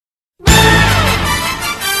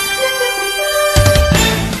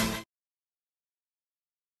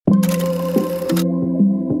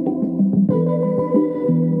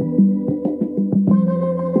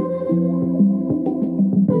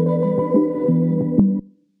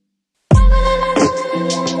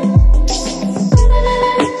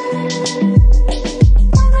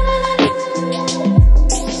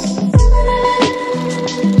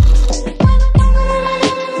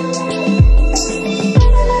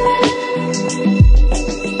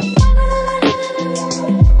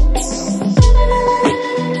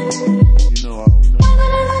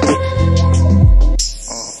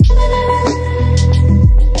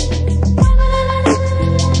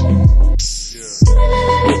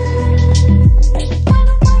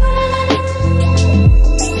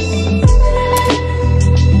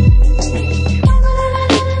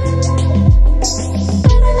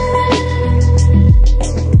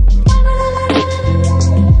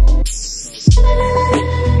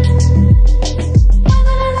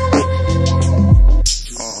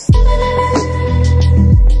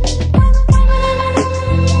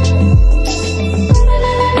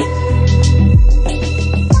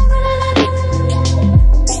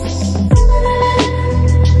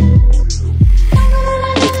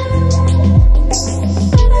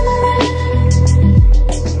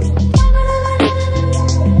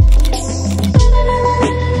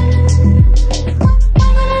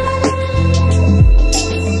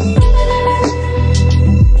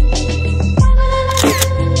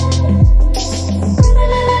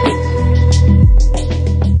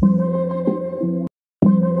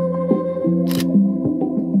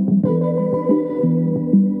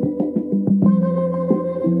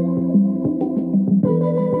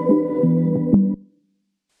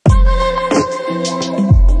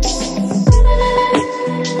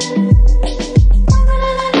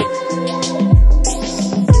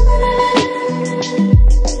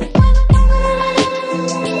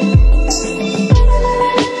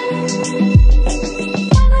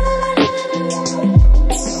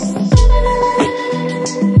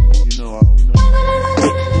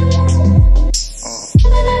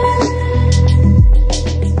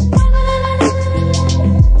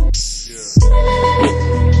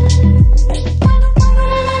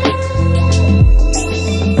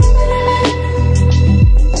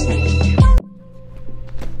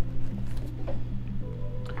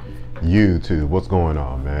YouTube, what's going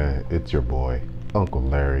on, man? It's your boy, Uncle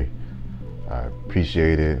Larry. I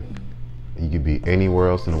appreciate it. You could be anywhere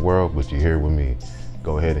else in the world, but you're here with me.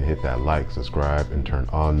 Go ahead and hit that like, subscribe, and turn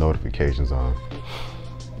all notifications on.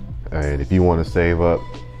 And if you want to save up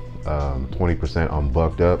 20% on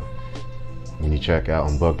Bucked Up, when you check out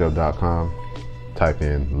on buckedup.com, type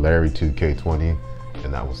in Larry2K20,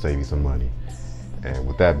 and that will save you some money. And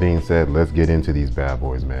with that being said, let's get into these bad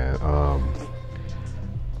boys, man.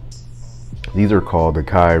 These are called the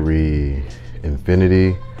Kyrie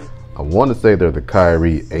Infinity. I want to say they're the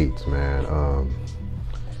Kyrie 8s, man.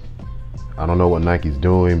 I don't know what Nike's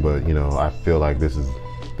doing, but you know, I feel like this is,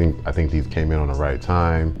 I think these came in on the right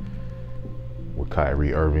time with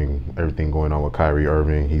Kyrie Irving, everything going on with Kyrie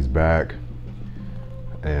Irving. He's back,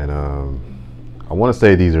 and I want to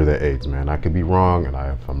say these are the 8s, man. I could be wrong, and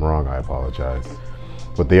if I'm wrong, I apologize.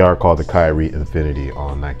 But they are called the Kyrie Infinity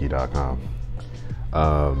on Nike.com.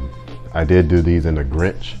 I did do these in the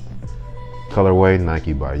Grinch colorway,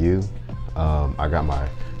 Nike by You. I got my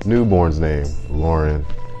newborn's name, Lauren,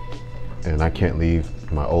 and I can't leave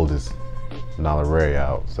my oldest, RLA,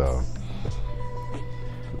 out, so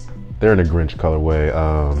they're in the Grinch colorway.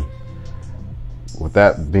 With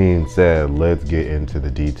that being said, let's get into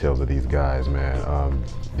the details of these guys, man.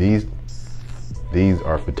 These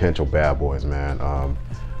are potential bad boys, man.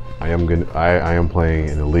 I am playing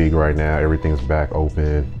in the league right now. Everything's back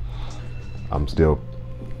open. I'm still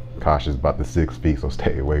cautious about the 6 feet, so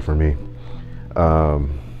stay away from me.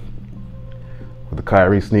 With the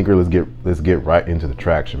Kyrie sneaker, let's get right into the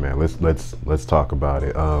traction, man. Let's talk about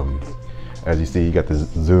it. As you see, you got the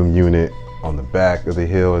zoom unit on the back of the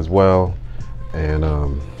heel as well, and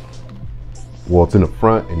well, it's in the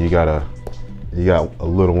front, and you got a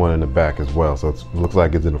little one in the back as well. So it looks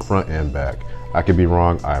like it's in the front and back. I could be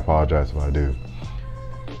wrong. I apologize if I do.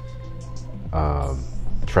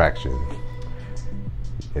 Traction.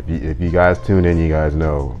 If you guys tune in, you guys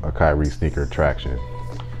know a Kyrie sneaker traction.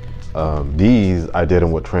 These I did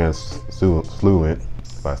them with Translucent.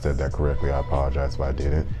 If I said that correctly, I apologize if I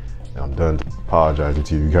didn't. And I'm done apologizing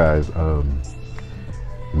to you guys.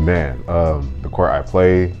 Man, the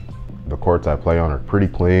courts I play on are pretty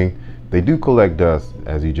clean. They do collect dust,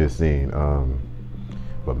 as you just seen.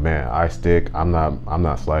 But man, I'm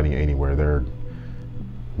not sliding anywhere.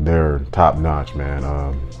 They're top notch, man.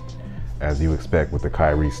 As you expect with the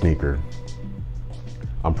Kyrie sneaker.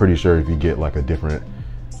 I'm pretty sure if you get like a different,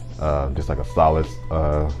 just like a solid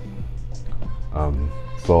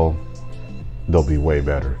sole, they'll be way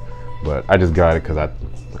better. But I just got it because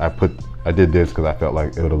I did this because I felt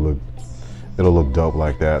like it'll look dope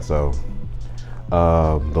like that. So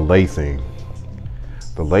the lacing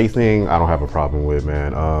I don't have a problem with,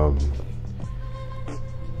 man.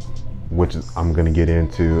 Which I'm gonna get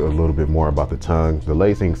into a little bit more about the tongue. The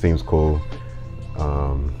lacing seems cool,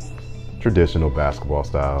 traditional basketball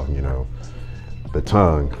style, you know. The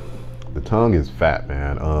tongue is fat,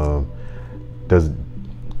 man.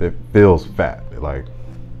 It feels fat, like,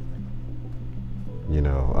 you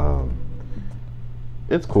know.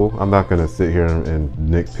 It's cool. I'm not gonna sit here and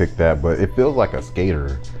nitpick that, but it feels like a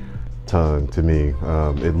skater tongue to me.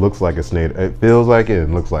 It looks like a snake. It feels like it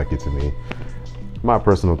and looks like it to me. My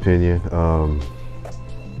personal opinion,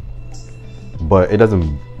 but it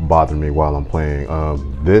doesn't bother me while I'm playing.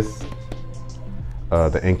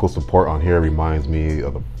 The ankle support on here reminds me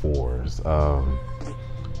of the 4s,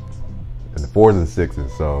 and the 4s and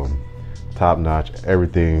 6s. So top notch.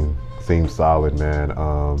 Everything seems solid, man.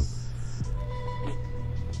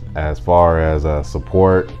 As far as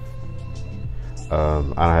support, I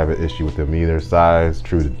don't have an issue with them either. Size,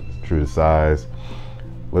 true to size.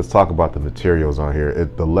 Let's talk about the materials on here.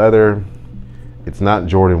 The leather, it's not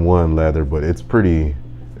Jordan 1 leather, but it's pretty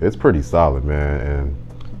solid, man. And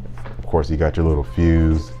of course, you got your little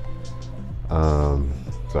fuse. So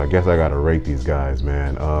I guess I gotta rate these guys,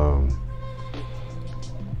 man.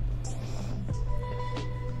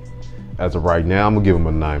 As of right now, I'm gonna give them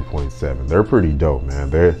a 9.7. They're pretty dope, man.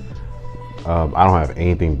 I don't have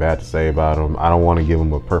anything bad to say about them. I don't want to give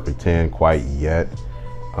them a perfect 10 quite yet.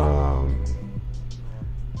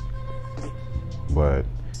 But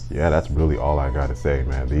yeah, that's really all I gotta say,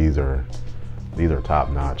 man. These are top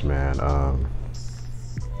notch, man.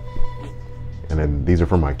 And then these are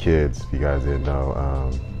for my kids, if you guys didn't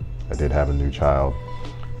know. I did have a new child.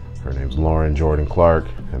 Her name's Lauren Jordan Clark,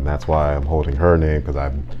 and that's why I'm holding her name, because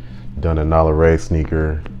I've done a RLA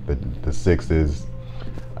sneaker, the 6s.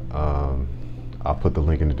 I'll put the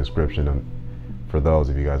link in the description for those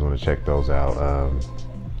if you guys want to check those out.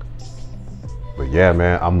 But yeah,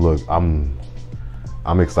 man,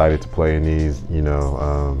 I'm excited to play in these. You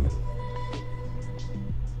know,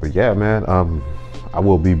 But yeah, man, I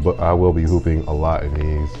will be hooping a lot in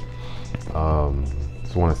these.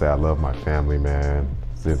 Just want to say I love my family, man.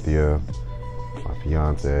 Cynthia, my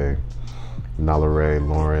fiance, Nalaray,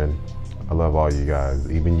 Lauren. I love all you guys,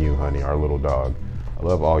 even you, honey, our little dog. I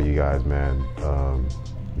love all you guys, man.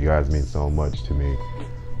 You guys mean so much to me.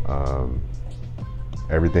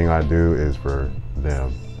 Everything I do is for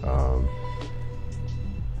them.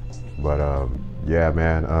 Yeah,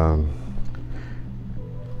 man.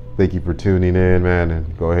 Thank you for tuning in, man.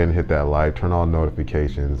 And go ahead and hit that like, turn on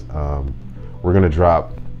notifications. We're gonna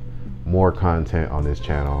drop more content on this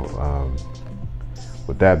channel.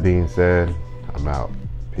 With that being said, I'm out.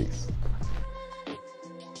 Peace.